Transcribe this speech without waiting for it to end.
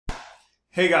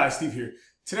Hey guys, Steve here.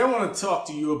 Today I want to talk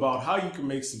to you about how you can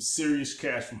make some serious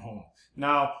cash from home.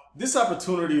 Now, this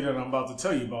opportunity that I'm about to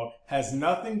tell you about has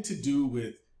nothing to do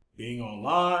with being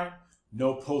online,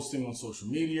 no posting on social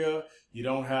media. You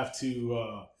don't have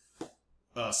to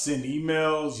send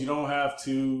emails. You don't have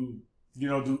to,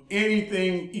 do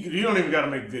anything. You don't even got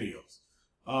to make videos.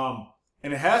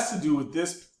 And it has to do with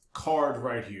this card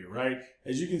right here, right?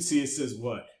 As you can see, it says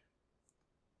what?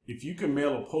 If you can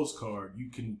mail a postcard, you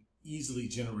can easily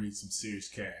generate some serious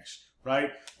cash, right?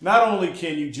 Not only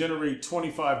can you generate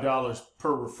 $25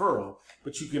 per referral,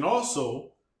 but you can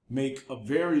also make a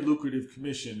very lucrative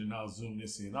commission. And I'll zoom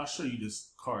this in. I'll show you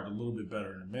this card a little bit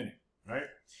better in a minute, right?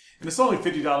 And it's only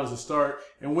 $50 to start.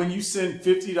 And when you send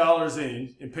 $50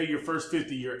 in and pay your first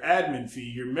 $50, your admin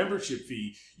fee, your membership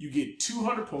fee, you get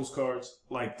 200 postcards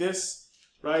like this,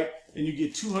 right? And you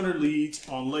get 200 leads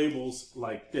on labels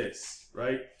like this,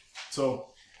 right? So,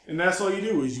 and that's all you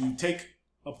do is you take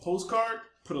a postcard,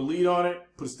 put a lead on it,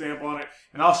 put a stamp on it,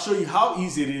 and I'll show you how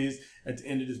easy it is at the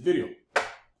end of this video.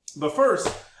 But first,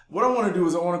 what I want to do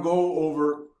is I want to go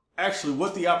over actually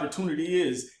what the opportunity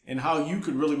is and how you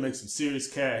could really make some serious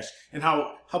cash and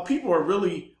how people are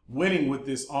really winning with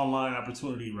this online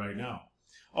opportunity right now.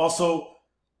 Also,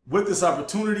 with this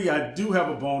opportunity, I do have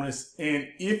a bonus, and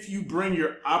if you bring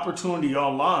your opportunity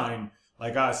online,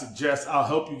 like I suggest, I'll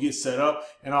help you get set up,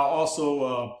 and I'll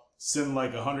also send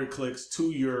like 100 clicks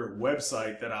to your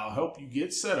website that I'll help you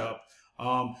get set up.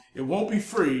 It won't be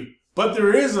free, but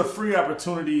there is a free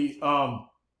opportunity.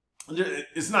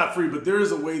 It's not free, but there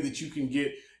is a way that you can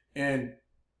get an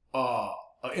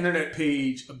internet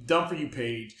page, a done for you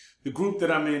page. The group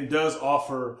that I'm in does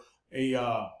offer a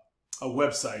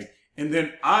website, and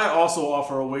then I also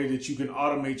offer a way that you can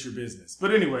automate your business.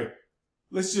 But anyway,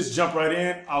 let's just jump right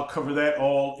in. I'll cover that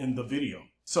all in the video.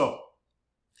 So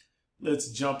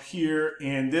let's jump here.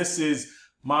 And this is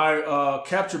my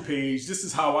capture page. This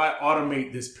is how I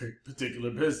automate this particular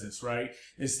business, right?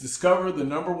 It's discover the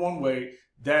 #1 way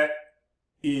that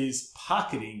is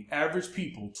pocketing average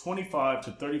people $2,500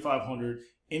 to $3,500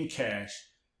 in cash.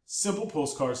 Simple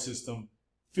postcard system.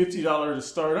 $50 to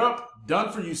start up, done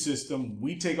for you system.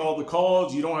 We take all the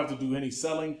calls. You don't have to do any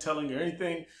selling, telling, or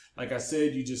anything. Like I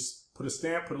said, you just put a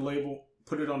stamp, put a label,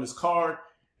 put it on this card,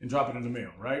 and drop it in the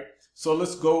mail, right? So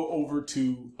let's go over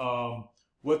to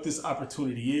what this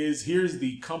opportunity is. Here's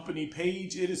the company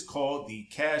page. It is called the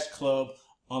Cash Club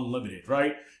Unlimited,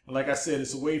 right? And like I said,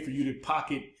 it's a way for you to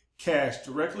pocket cash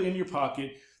directly in your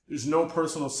pocket. There's no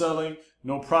personal selling,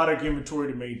 no product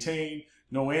inventory to maintain,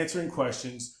 no answering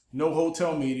questions, no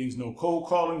hotel meetings, no cold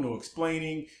calling, no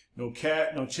explaining, no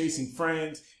chasing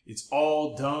friends. It's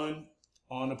all done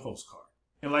on a postcard.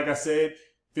 And like I said,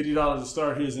 $50 to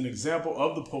start. Here's an example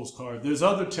of the postcard. There's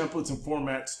other templates and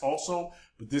formats also,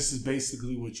 but this is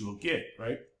basically what you'll get,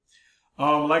 right?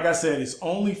 Like I said, it's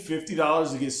only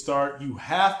 $50 to get started. You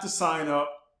have to sign up.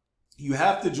 You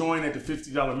have to join at the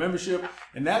 $50 membership,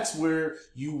 and that's where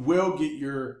you will get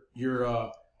your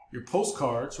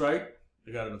postcards, right?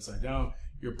 I got it upside down.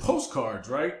 Your postcards,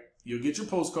 right? You'll get your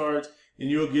postcards, and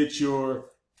you'll get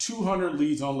your 200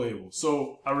 leads on labels.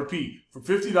 So I repeat, for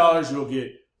 $50, you'll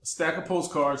get a stack of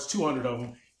postcards, 200 of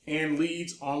them, and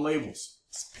leads on labels,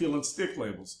 peel and stick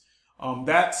labels.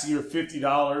 That's your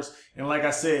 $50. And like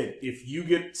I said, if you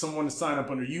get someone to sign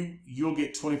up under you, you'll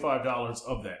get $25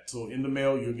 of that. So in the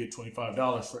mail, you'll get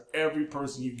 $25 for every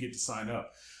person you get to sign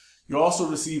up. You'll also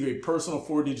receive a personal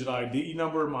 4-digit ID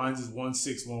number. Mine is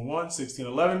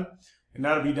 1611-1611. And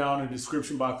that'll be down in the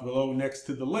description box below next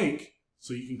to the link.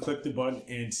 So you can click the button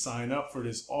and sign up for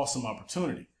this awesome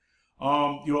opportunity.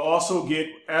 You'll also get,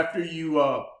 after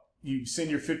you send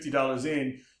your $50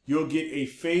 in, you'll get a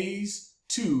phase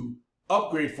 2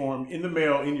 upgrade form in the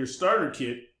mail in your starter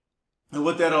kit. And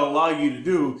what that'll allow you to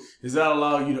do is that'll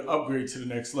allow you to upgrade to the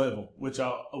next level, which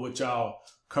I'll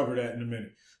cover that in a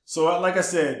minute. So like I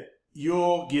said,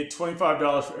 you'll get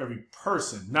 $25 for every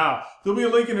person. Now, there'll be a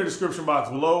link in the description box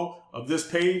below of this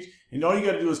page, and all you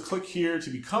got to do is click here to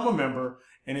become a member,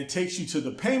 and it takes you to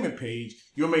the payment page.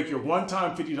 You'll make your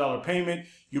one-time $50 payment.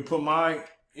 You'll put my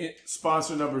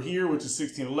sponsor number here, which is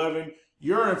 1611,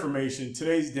 your information,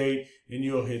 today's date, and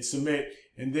you'll hit submit.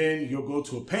 And then you'll go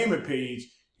to a payment page.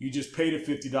 You just pay the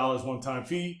 $50 one-time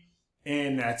fee,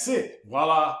 and that's it.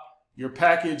 Voila, your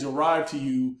package arrived to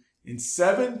you in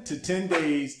 7 to 10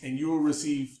 days, and you will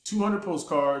receive 200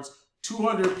 postcards,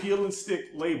 200 peel and stick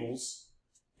labels,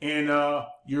 and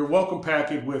your welcome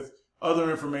packet with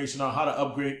other information on how to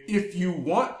upgrade if you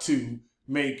want to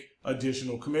make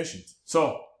additional commissions.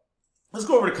 So let's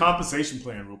go over the compensation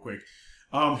plan real quick.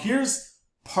 Here's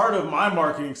part of my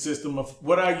marketing system of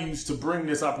what I use to bring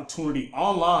this opportunity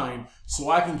online so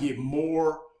I can get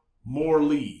more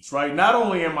leads, right? Not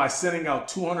only am I sending out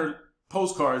 200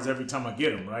 postcards every time I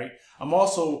get them, right? I'm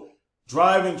also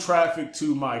driving traffic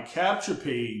to my capture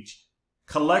page,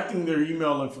 collecting their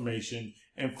email information,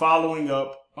 and following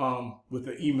up with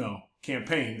the email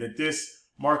campaign that this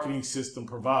marketing system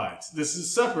provides. This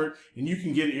is separate, and you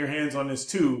can get your hands on this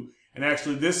too. And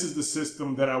actually, this is the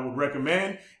system that I would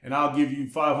recommend, and I'll give you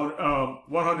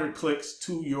 100 clicks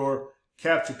to your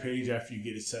capture page after you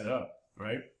get it set up,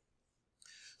 right?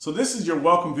 So this is your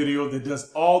welcome video that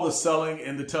does all the selling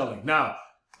and the telling. Now,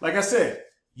 like I said,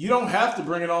 you don't have to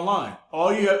bring it online.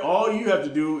 All you have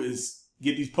to do is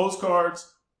get these postcards,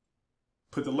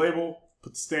 put the label,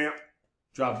 put the stamp,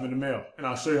 drop them in the mail, and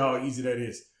I'll show you how easy that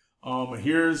is.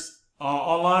 Here's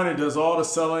online, it does all the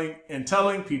selling and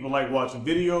telling. People like watching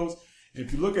videos. And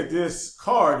if you look at this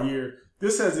card here,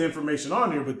 this has the information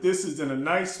on here, but this is in a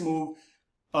nice, smooth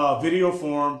video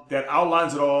form that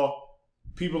outlines it all.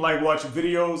 People like watching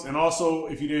videos. And also,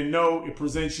 if you didn't know, it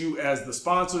presents you as the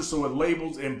sponsor. So it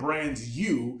labels and brands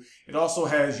you. It also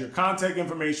has your contact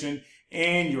information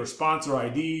and your sponsor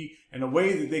ID and a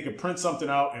way that they could print something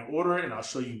out and order it. And I'll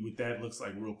show you what that looks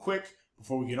like real quick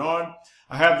before we get on.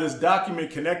 I have this document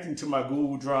connecting to my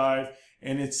Google Drive,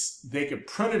 and they could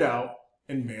print it out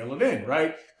and mail it in,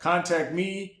 right? Contact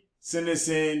me, send this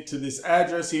in to this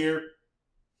address here,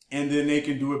 and then they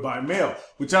can do it by mail,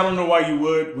 which I don't know why you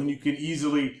would when you can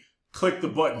easily click the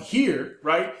button here,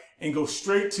 right? And go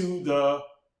straight to the,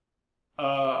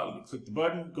 click the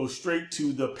button, go straight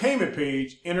to the payment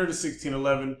page, enter the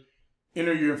 1611,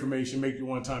 enter your information, make your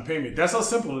one-time payment. That's how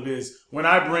simple it is when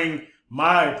I bring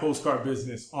my postcard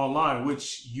business online,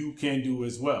 which you can do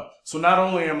as well. So not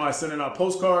only am I sending out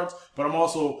postcards, but I'm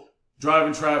also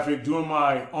driving traffic, doing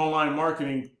my online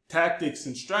marketing tactics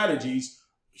and strategies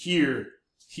here.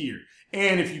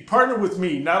 And if you partner with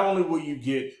me, not only will you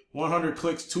get 100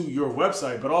 clicks to your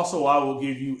website, but also I will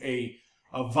give you a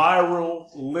viral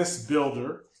list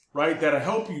builder, right? That'll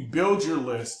help you build your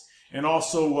list, and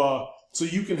also so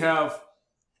you can have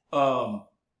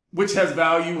which has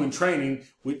value and training,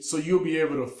 so you'll be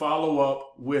able to follow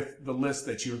up with the list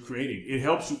that you're creating. It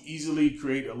helps you easily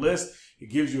create a list. It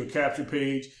gives you a capture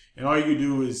page, and all you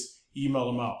do is email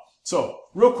them out. So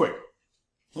real quick,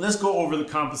 let's go over the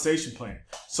compensation plan.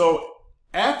 So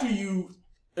after you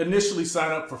initially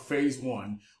sign up for phase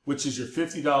 1, which is your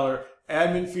 $50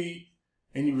 admin fee,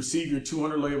 and you receive your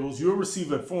 200 labels, you'll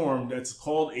receive a form that's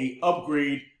called a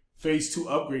phase 2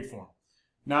 upgrade form.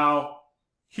 Now,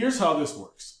 here's how this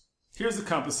works. Here's the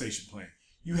compensation plan.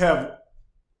 You have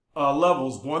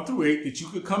levels 1 through 8 that you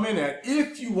could come in at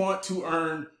if you want to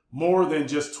earn more than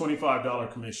just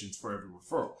 $25 commissions for every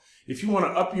referral. If you want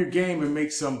to up your game and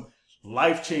make some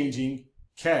life-changing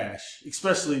cash,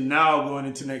 especially now going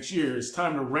into next year, it's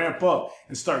time to ramp up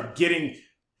and start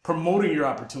promoting your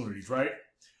opportunities, right?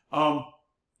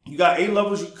 You got 8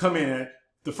 levels you can come in at.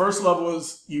 The first level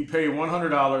is you pay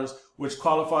 $100, which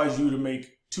qualifies you to make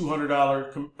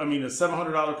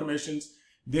 $700 commissions.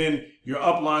 Then your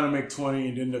upline will make 20,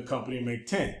 and then the company will make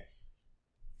 10.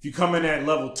 If you come in at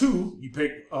level 2, you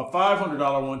pay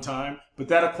 $500 one time, but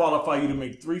that'll qualify you to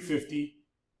make $350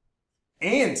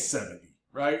 and $70,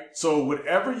 right? So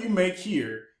whatever you make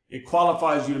here, it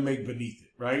qualifies you to make beneath it,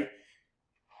 right?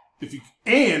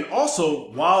 And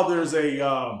also, while there's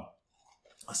a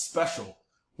special,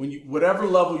 whatever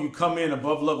level you come in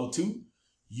above level 2,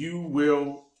 you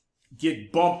will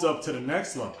get bumped up to the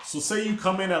next level. So say you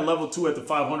come in at level 2 at the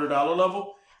 $500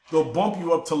 level, they'll bump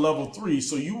you up to level 3.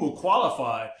 So you will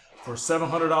qualify for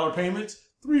 $700 payments,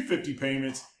 $350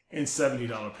 payments, and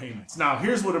 $70 payments. Now,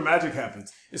 here's where the magic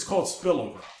happens. It's called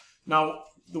spillover. Now,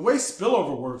 the way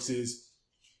spillover works is,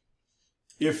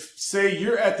 if say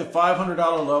you're at the $500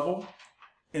 level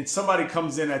and somebody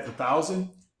comes in at the $1,000,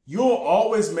 you'll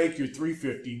always make your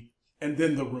 $350, and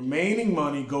then the remaining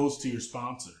money goes to your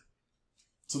sponsor.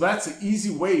 So that's an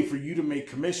easy way for you to make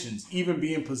commissions, even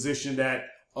being positioned at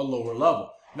a lower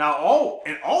level. Now,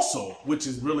 also, which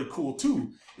is really cool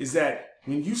too, is that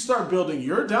when you start building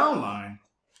your downline,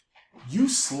 you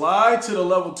slide to the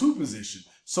level 2 position.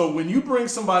 So when you bring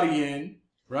somebody in,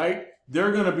 right,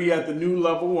 they're going to be at the new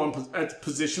level 1, at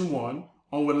position 1,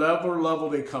 on whatever level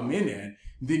they come in at.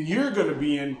 Then you're going to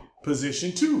be in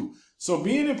position 2. So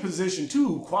being in position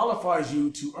 2 qualifies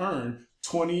you to earn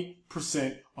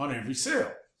 20% on every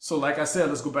sale. So like I said,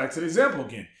 let's go back to the example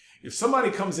again. If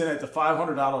somebody comes in at the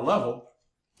 $500 level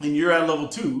and you're at level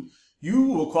 2, you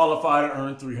will qualify to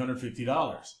earn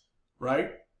 $350, right?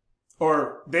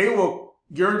 Or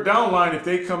your downline, if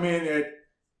they come in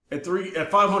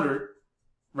at 500,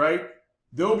 right?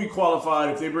 they'll be qualified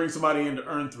if they bring somebody in to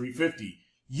earn $350.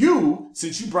 You,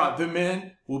 since you brought them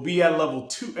in, will be at level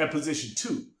 2, at position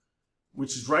 2,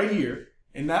 which is right here,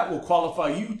 and that will qualify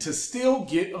you to still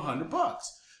get $100.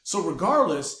 So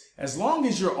regardless, as long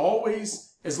as your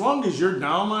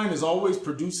downline is always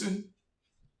producing,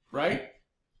 right,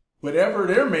 whatever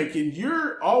they're making,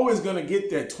 you're always going to get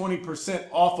that 20%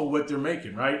 off of what they're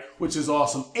making, right, which is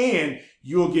awesome. And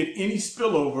you'll get any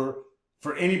spillover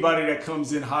for anybody that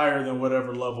comes in higher than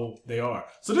whatever level they are.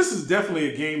 So this is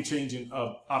definitely a game-changing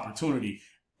opportunity.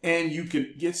 And you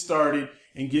can get started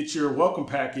and get your welcome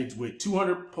package with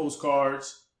 200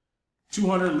 postcards,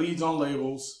 200 leads on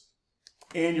labels,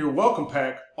 and your welcome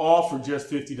pack, all for just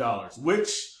 $50,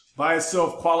 which by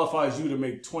itself qualifies you to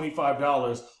make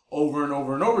 $25 over and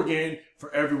over and over again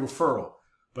for every referral.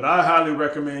 But I highly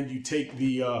recommend you take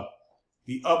the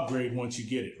upgrade once you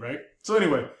get it, right? So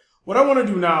anyway, what I want to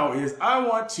do now is I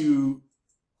want to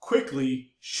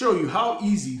quickly show you how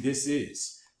easy this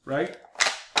is, right?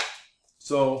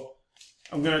 So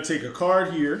I'm going to take a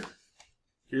card here.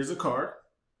 Here's a card.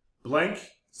 Blank.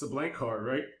 It's a blank card,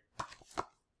 right?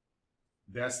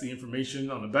 That's the information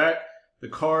on the back. The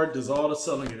card does all the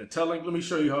selling and the telling. Let me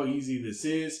show you how easy this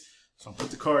is. So I'll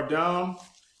put the card down.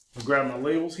 I'll grab my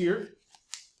labels here.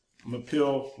 I'm going to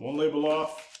peel one label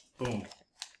off. Boom.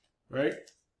 Right?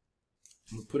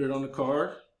 I'm going to put it on the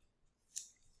card.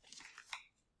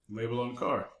 Label on the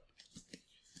card.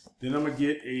 Then I'm going to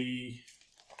get a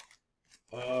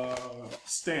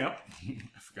stamp.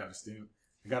 I forgot a stamp.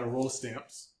 I got a roll of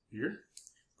stamps here.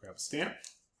 Grab a stamp.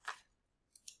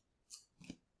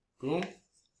 Boom.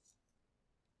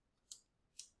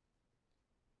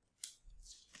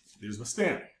 There's my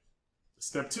stamp.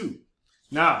 Step 2.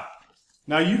 Now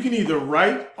you can either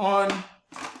write on,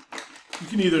 you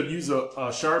can either use a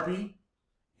Sharpie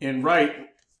and write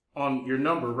on your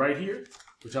number right here,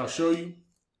 which I'll show you.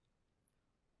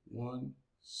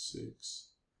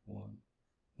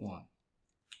 1611.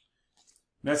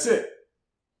 That's it.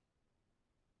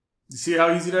 You see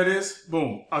how easy that is?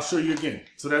 Boom. I'll show you again.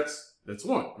 So that's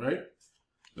one, right?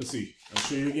 Let's see. I'll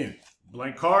show you again.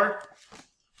 Blank card.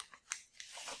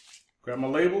 Grab my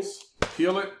labels.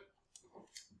 Peel it.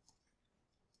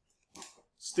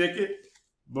 Stick it.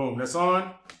 Boom. That's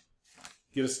on.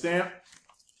 Get a stamp.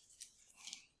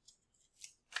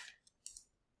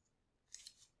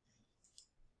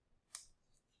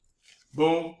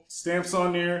 Boom. Stamps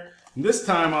on there. And this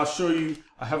time I'll show you,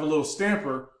 I have a little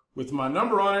stamper with my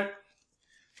number on it.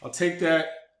 I'll take that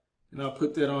and I'll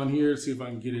put that on here, see if I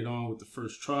can get it on with the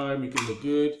first try, make it look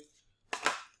good.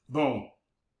 Boom.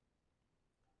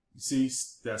 You see,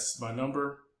 that's my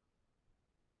number,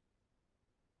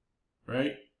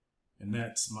 right? And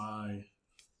that's my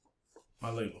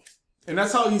label. And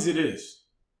that's how easy it is.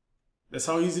 That's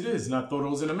how easy it is, and I throw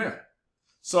those in the mail.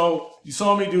 So you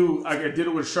saw me do, I did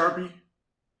it with Sharpie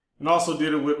and also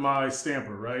did it with my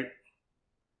stamper, right?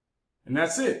 And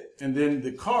that's it. And then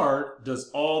the card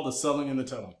does all the selling and the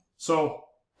telling. So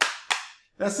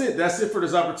that's it. That's it for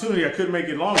this opportunity. I could make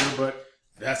it longer, but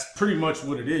that's pretty much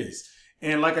what it is.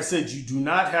 And like I said, you do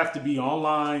not have to be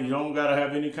online. You don't got to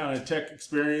have any kind of tech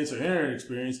experience or internet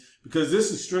experience, because this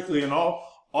is strictly an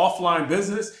offline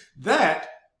business that,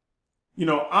 you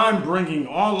know, I'm bringing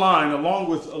online along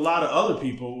with a lot of other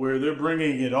people, where they're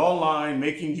bringing it online,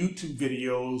 making YouTube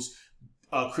videos,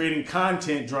 creating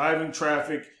content, driving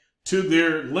traffic to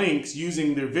their links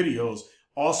using their videos.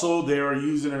 Also, they are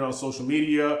using it on social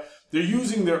media. They're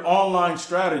using their online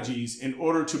strategies in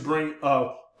order to bring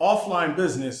offline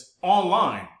business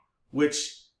online,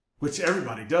 which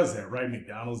everybody does that, right?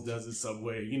 McDonald's does it,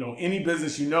 Subway, you know, any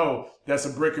business, you know, that's a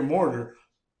brick and mortar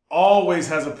always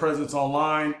has a presence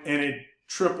online, and it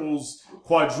triples,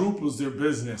 quadruples their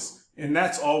business. And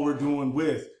that's all we're doing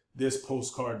with this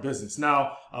postcard business.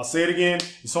 Now, I'll say it again,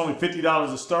 it's only $50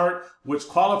 to start, which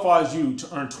qualifies you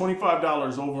to earn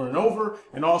 $25 over and over,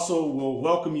 and also will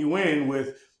welcome you in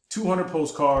with 200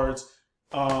 postcards,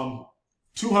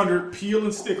 200 peel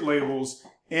and stick labels,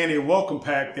 and a welcome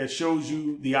pack that shows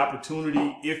you the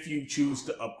opportunity if you choose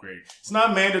to upgrade. It's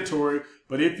not mandatory,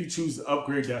 but if you choose to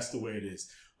upgrade, that's the way it is.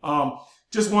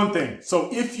 Just one thing. So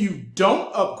if you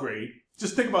don't upgrade,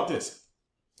 just think about this.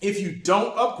 If you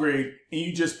don't upgrade and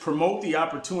you just promote the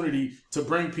opportunity to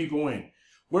bring people in,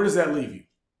 where does that leave you?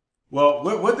 Well,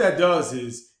 what that does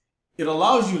is it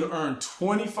allows you to earn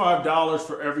 $25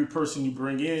 for every person you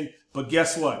bring in. But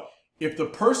guess what? If the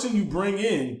person you bring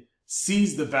in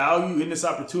sees the value in this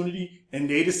opportunity and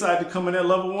they decide to come in at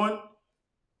level 1,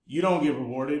 you don't get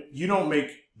rewarded. You don't make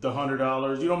the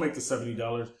 $100. You don't make the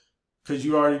 $70 because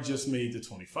you already just made the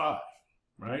 $25,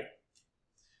 right?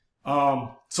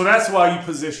 So that's why you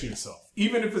position yourself.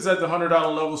 even if it's at the $100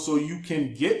 level, so you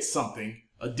can get something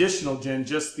additional than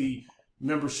just the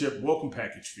membership welcome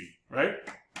package fee, right?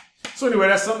 So anyway,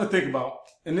 that's something to think about.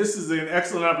 And this is an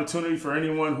excellent opportunity for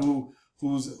anyone who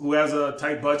has a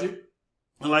tight budget.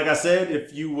 And like I said,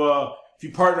 if you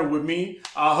partner with me,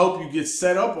 I'll help you get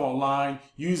set up online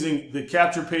using the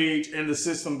capture page and the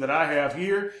system that I have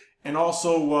here. And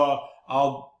also,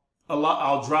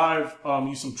 I'll drive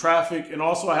you some traffic. And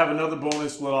also, I have another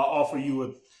bonus where I'll offer you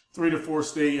a 3 to 4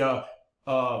 stay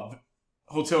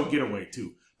hotel getaway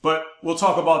too. But we'll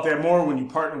talk about that more when you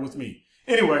partner with me.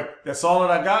 Anyway, that's all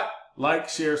that I got. Like,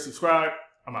 share, subscribe.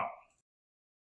 I'm out.